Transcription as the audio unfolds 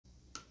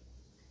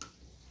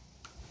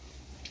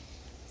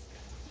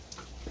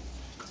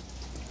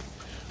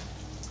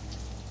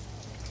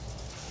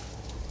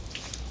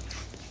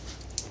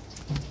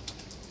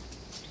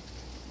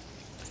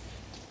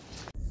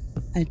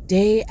A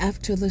day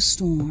after the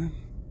storm.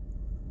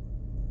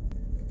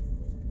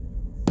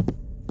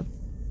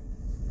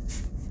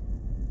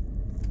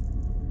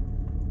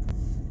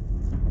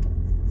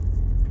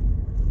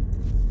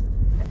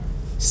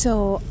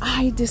 So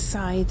I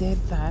decided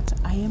that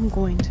I am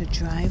going to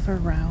drive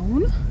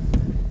around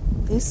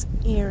this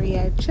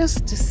area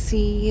just to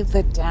see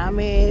the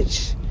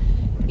damage.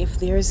 If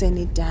there's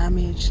any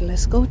damage,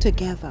 let's go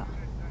together.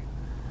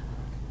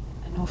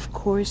 And of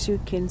course you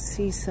can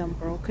see some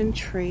broken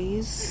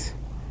trees.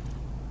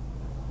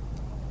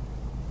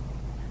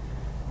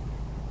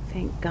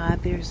 Thank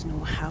God there's no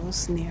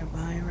house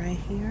nearby right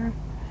here.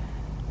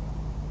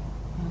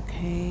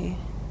 Okay.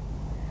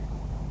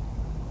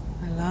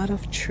 A lot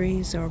of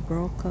trees are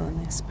broken,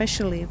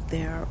 especially if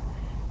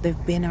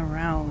they've been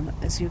around.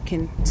 As you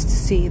can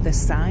see, the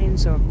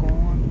signs are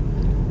gone.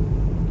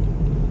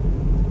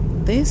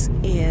 This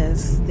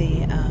is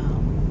the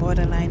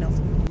borderline of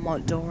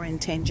Moldova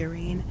and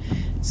Tangerine.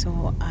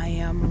 So I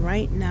am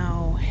right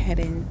now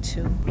heading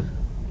to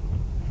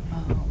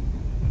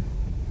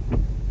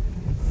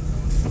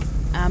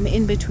I'm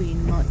in between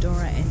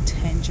Moldova and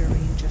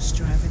Tangerine, just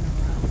driving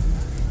around.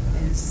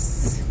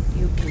 As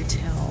you can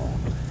tell,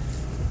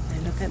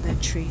 and look at the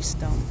tree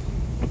stump.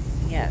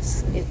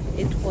 Yes,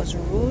 it was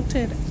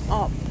rooted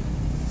up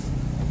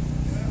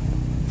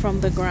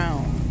from the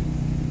ground.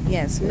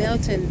 Yes,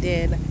 Milton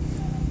did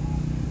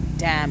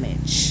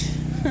damage.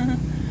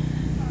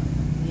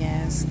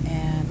 Yes,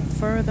 and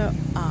further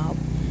up,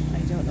 I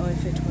don't know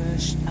if it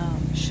was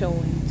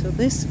showing to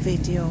this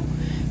video.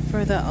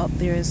 Further up,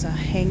 there is a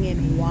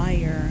hanging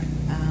wire,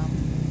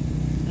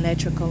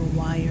 electrical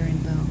wire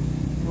in the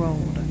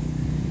road.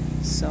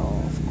 So,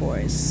 of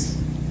course,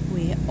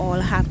 we all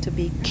have to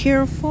be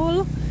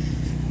careful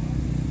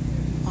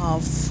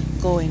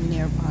of going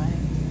nearby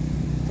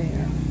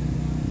there.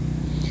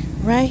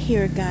 Right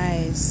here,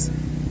 guys,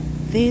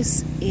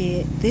 this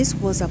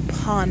was a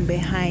pond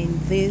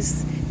behind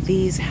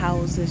these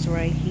houses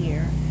right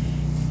here.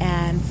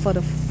 And for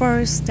the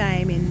first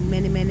time in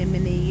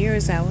many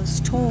years, I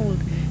was told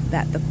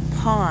that the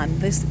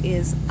pond, this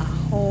is a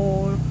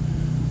whole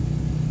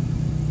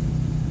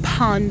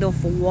pond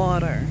of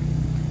water,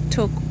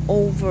 took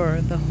over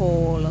the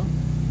whole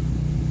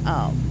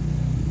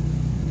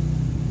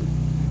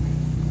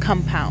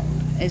compound,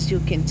 as you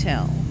can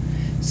tell.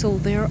 So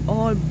they're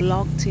all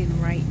blocked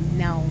in right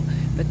now.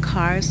 The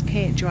cars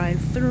can't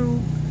drive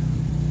through.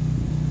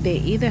 They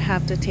either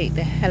have to take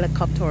the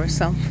helicopter or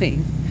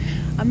something.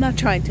 I'm not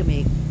trying to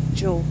make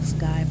jokes,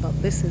 guys,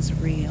 but this is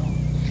real.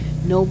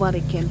 Nobody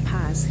can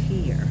pass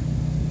here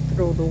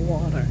through the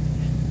water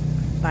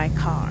by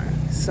car.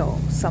 So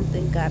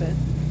something gotta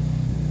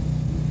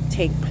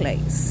take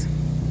place.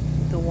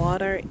 The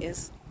water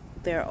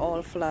they're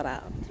all flooded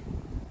out.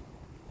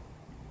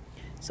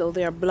 So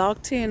they're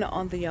blocked in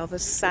on the other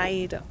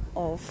side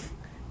of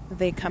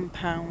the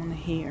compound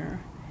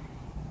here.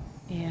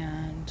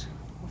 And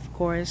of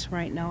course,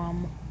 right now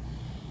I'm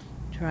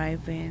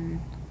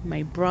driving.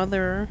 My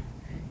brother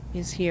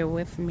is here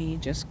with me,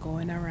 just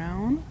going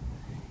around.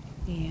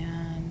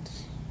 And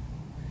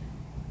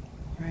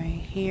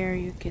right here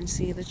you can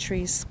see the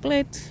tree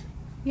split.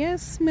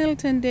 Yes,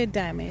 Milton did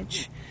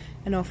damage.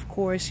 And of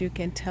course you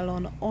can tell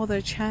on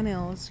other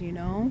channels, you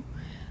know.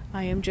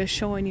 I am just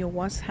showing you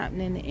what's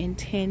happening in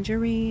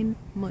Tangerine,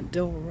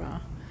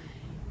 Moldova.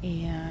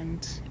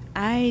 And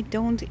I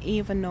don't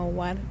even know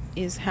what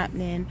is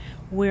happening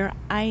where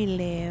I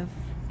live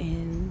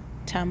in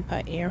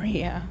Tampa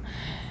area.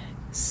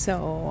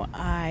 So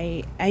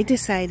I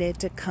decided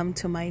to come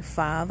to my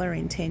father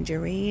in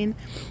Tangerine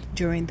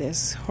during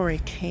this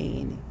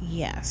hurricane.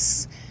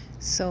 Yes.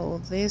 So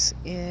this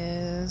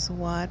is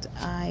what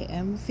I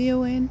am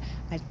viewing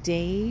a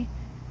day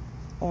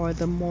or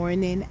the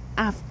morning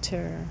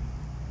after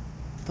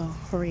the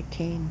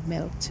Hurricane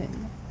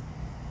Milton.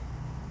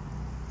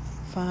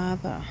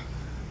 Father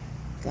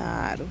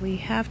God, we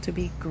have to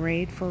be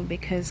grateful,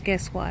 because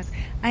guess what?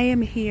 I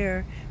am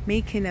here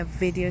making a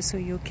video so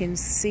you can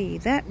see.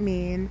 That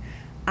means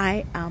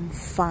I am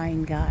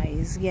fine,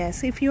 guys.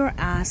 Yes, if you're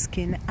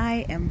asking,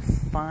 I am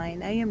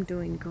fine. I am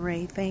doing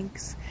great.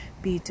 Thanks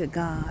be to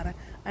God.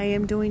 I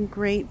am doing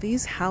great.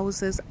 These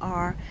houses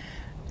are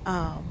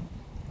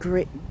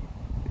great.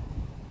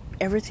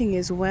 Everything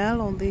is well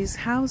on these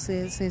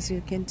houses. As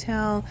you can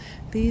tell,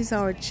 these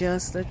are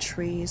just the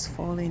trees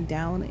falling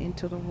down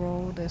into the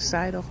road, the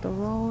side of the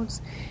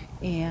roads.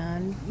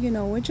 And you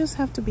know, we just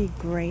have to be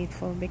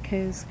grateful,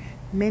 because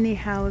many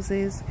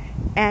houses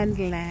and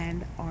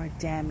land are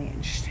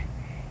damaged,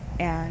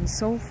 and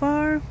so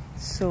far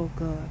so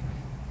good.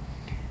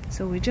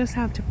 So we just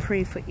have to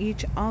pray for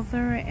each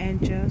other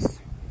and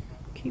just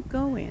keep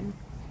going,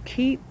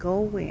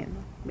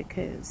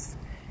 because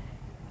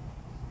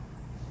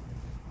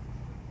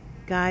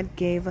God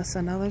gave us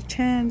another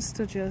chance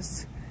to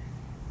just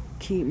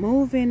keep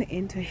moving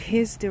into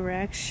His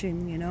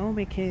direction, you know,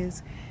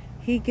 because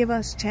He give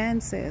us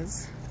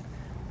chances,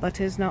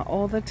 but it's not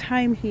all the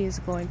time He is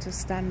going to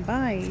stand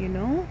by, you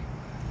know.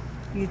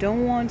 You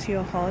don't want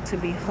your heart to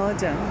be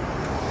hardened.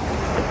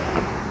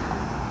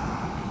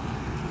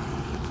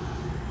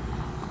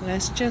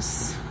 Let's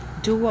just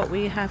do what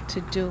we have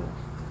to do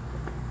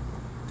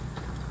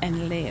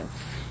and live.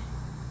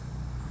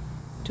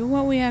 Do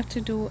what we have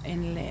to do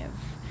and live.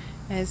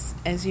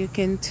 As you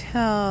can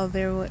tell,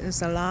 there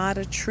was a lot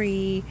of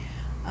tree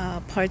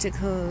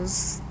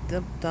particles,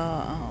 the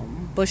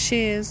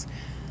bushes,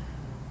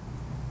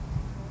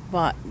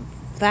 but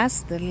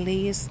that's the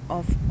least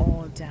of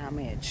all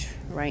damage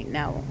right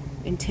now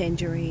in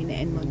Tangerine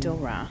and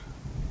Medora.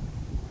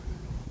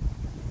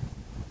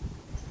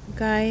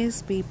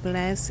 Guys, be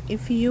blessed.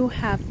 If you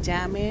have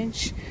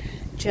damage,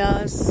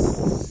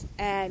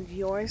 and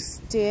you're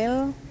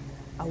still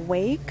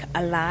awake,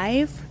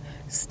 alive,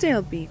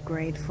 still be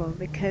grateful,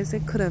 because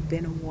it could have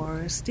been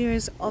worse.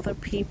 There's other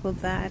people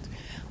that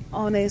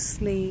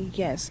honestly,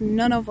 yes,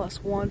 none of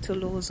us want to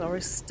lose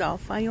our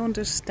stuff. I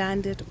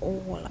understand it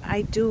all.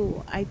 I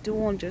do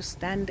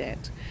understand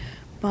it.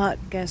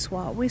 But guess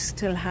what? We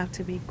still have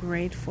to be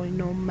grateful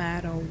no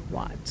matter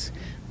what.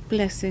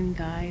 Blessing,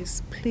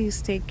 guys.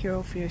 Please take care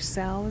of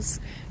yourselves.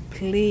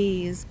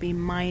 Please be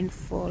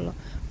mindful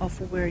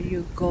of where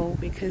you go,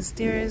 because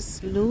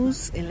there's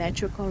loose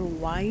electrical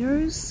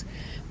wires.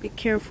 Be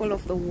careful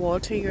of the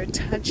water you're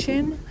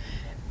touching.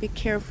 Be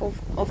careful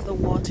of the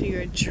water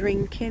you're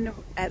drinking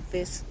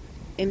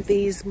in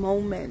these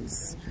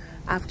moments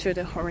after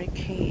the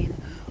hurricane.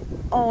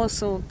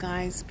 Also,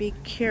 guys, be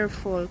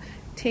careful.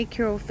 Take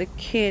care of the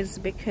kids,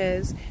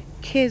 because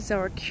kids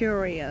are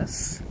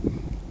curious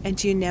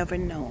and you never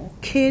know.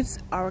 Kids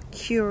are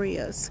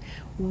curious.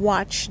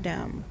 Watch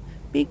them.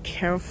 Be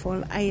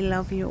careful. I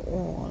love you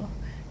all.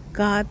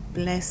 God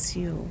bless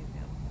you.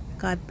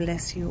 God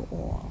bless you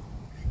all.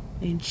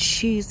 In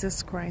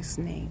Jesus Christ's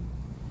name.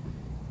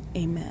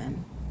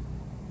 Amen.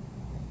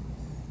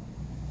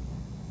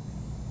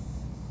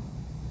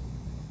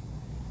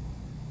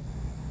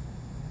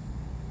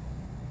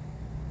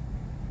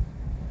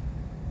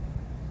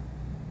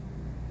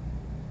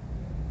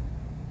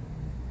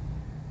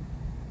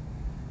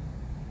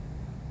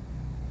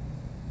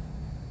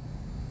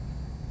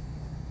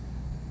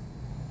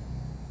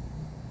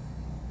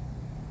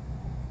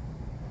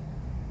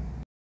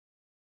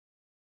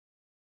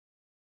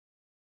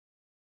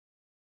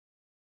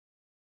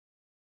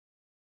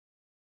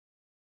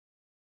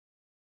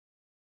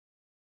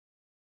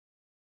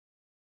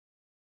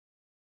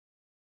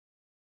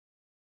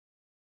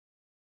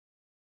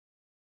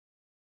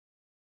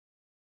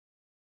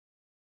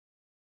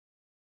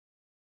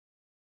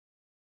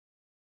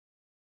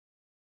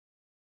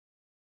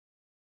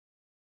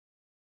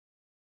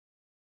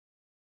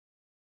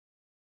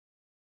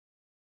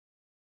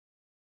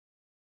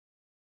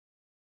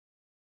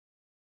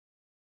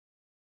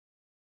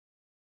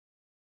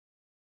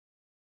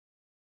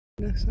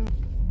 That's all.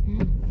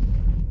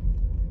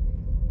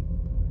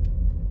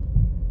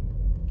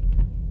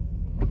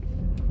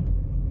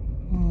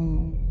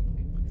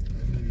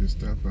 You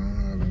stop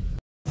and holler.